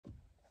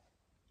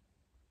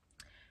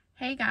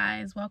Hey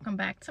guys, welcome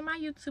back to my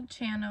YouTube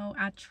channel.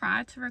 I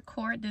tried to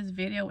record this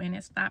video and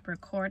it stopped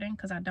recording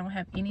because I don't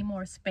have any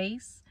more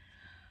space.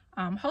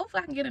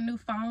 Hopefully I can get a new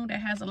phone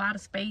that has a lot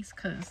of space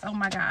because, oh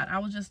my God, I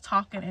was just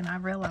talking and I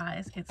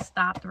realized it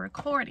stopped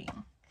recording.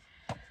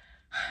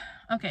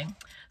 Okay,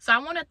 so I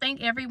want to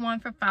thank everyone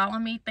for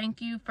following me. Thank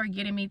you for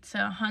getting me to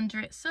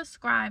 100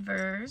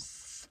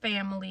 subscribers,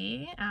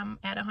 family. I'm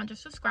at 100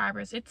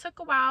 subscribers. It took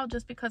a while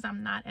just because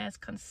I'm not as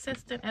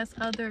consistent as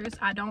others.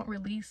 I don't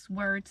release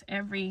words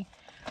every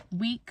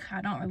week. I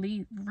don't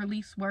really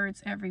release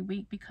words every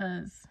week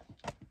because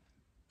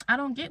I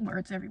don't get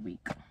words every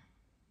week.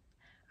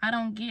 I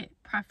don't get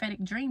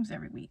prophetic dreams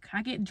every week.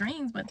 I get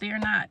dreams, but they're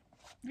not,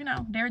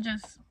 they're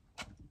just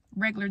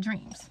regular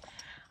dreams.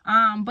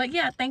 But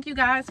yeah, thank you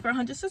guys for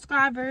 100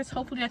 subscribers.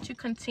 Hopefully that you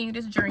continue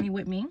this journey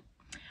with me.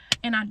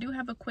 And I do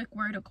have a quick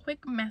word, a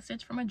quick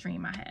message from a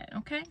dream I had,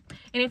 okay?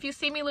 And if you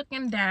see me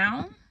looking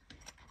down,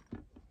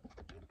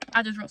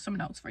 I just wrote some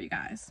notes for you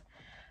guys.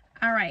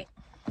 All right.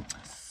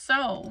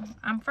 So,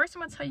 first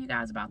I'm going to tell you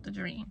guys about the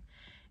dream.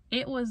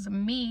 It was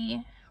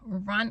me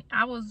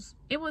running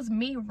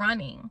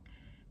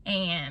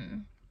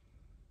and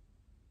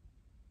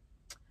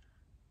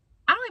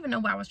I don't even know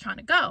where I was trying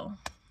to go.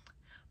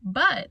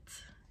 But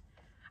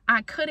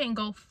I couldn't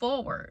go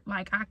forward.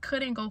 Like, I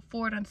couldn't go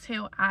forward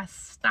until I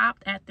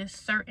stopped at this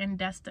certain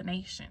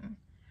destination.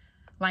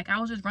 Like,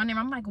 I was just running.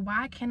 I'm like,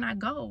 why can't I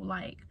go?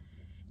 Like,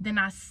 then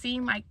I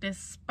seen like this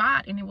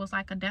spot and it was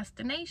like a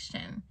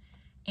destination.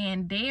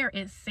 And there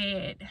it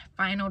said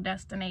final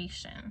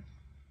destination.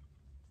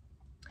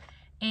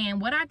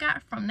 And what I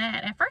got from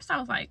that, at first I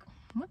was like,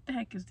 what the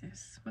heck is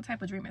this? What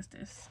type of dream is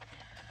this?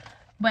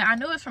 But I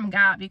know it's from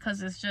God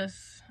because it's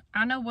just,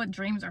 I know what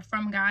dreams are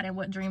from God and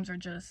what dreams are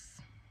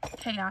just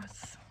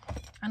chaos.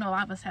 I know a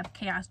lot of us have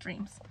chaos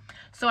dreams.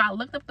 So I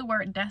looked up the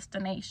word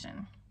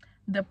destination,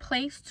 the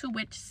place to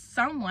which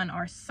someone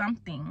or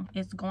something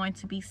is going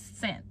to be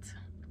sent.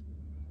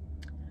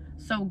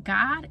 So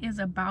God is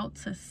about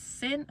to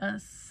send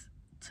us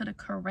to the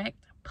correct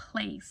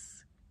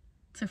place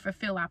to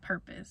fulfill our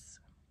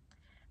purpose.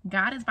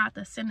 God is about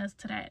to send us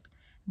to that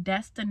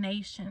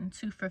destination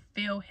to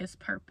fulfill his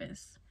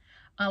purpose.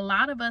 A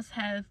lot of us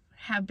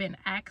have been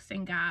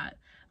asking God,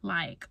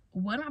 like,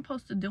 what am I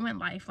supposed to do in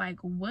life? Like,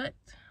 what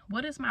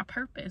is my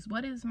purpose?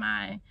 What is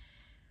God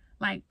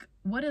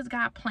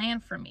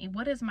planned for me?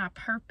 What is my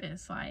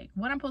purpose? Like,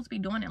 what I'm supposed to be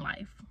doing in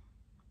life?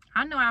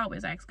 I know I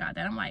always ask God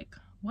that. I'm like,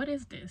 what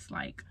is this?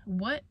 Like,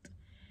 what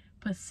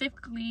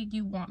specifically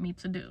you want me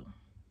to do?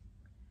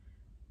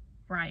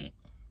 Right?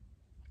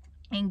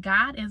 And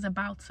God is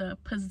about to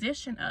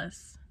position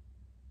us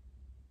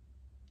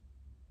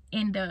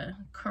in the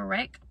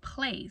correct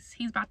place.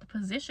 He's about to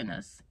position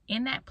us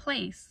in that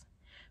place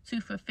to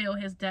fulfill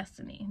his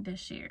destiny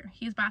this year.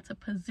 He's about to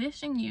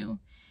position you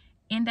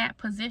in that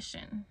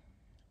position.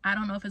 I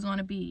don't know if it's going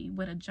to be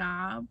with a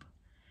job.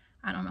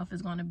 I don't know if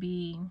it's going to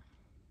be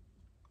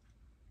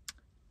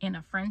in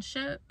a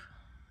friendship.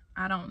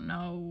 I don't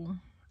know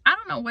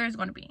where it's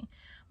going to be.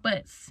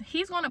 But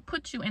he's going to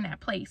put you in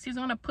that place. He's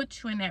going to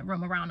put you in that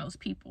room around those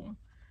people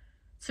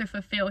to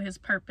fulfill his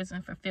purpose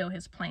and fulfill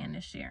his plan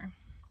this year.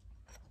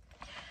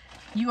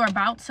 You are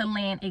about to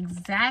land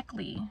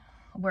exactly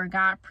where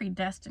God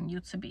predestined you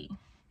to be.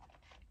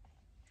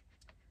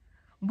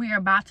 We are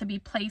about to be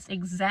placed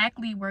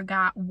exactly where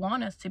God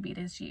wants us to be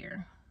this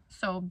year.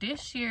 So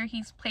this year,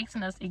 he's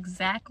placing us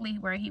exactly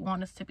where he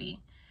wants us to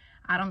be.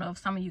 I don't know if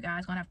some of you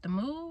guys are going to have to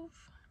move.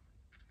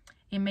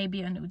 It may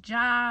be a new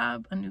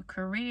job, a new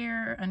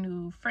career, a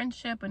new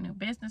friendship, a new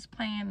business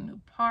plan, a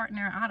new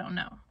partner. I don't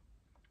know.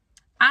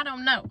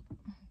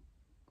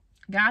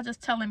 God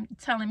just telling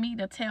me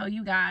to tell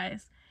you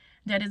guys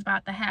that is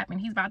about to happen.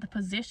 He's about to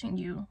position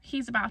you.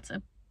 He's about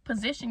to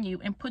position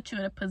you and put you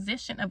in a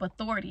position of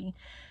authority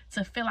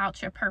to fill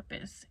out your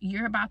purpose.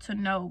 You're about to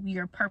know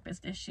your purpose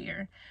this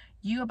year.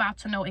 You're about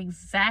to know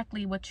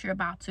exactly what you're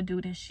about to do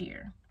this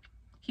year.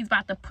 He's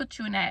about to put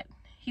you in that.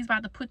 He's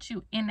about to put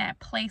you in that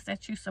place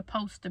that you're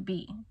supposed to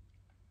be.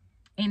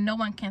 And no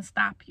one can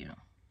stop you.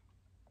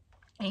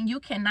 And you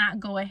cannot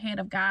go ahead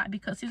of God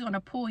because he's going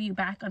to pull you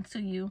back until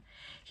you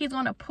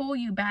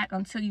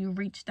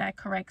reach that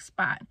correct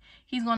spot. He's going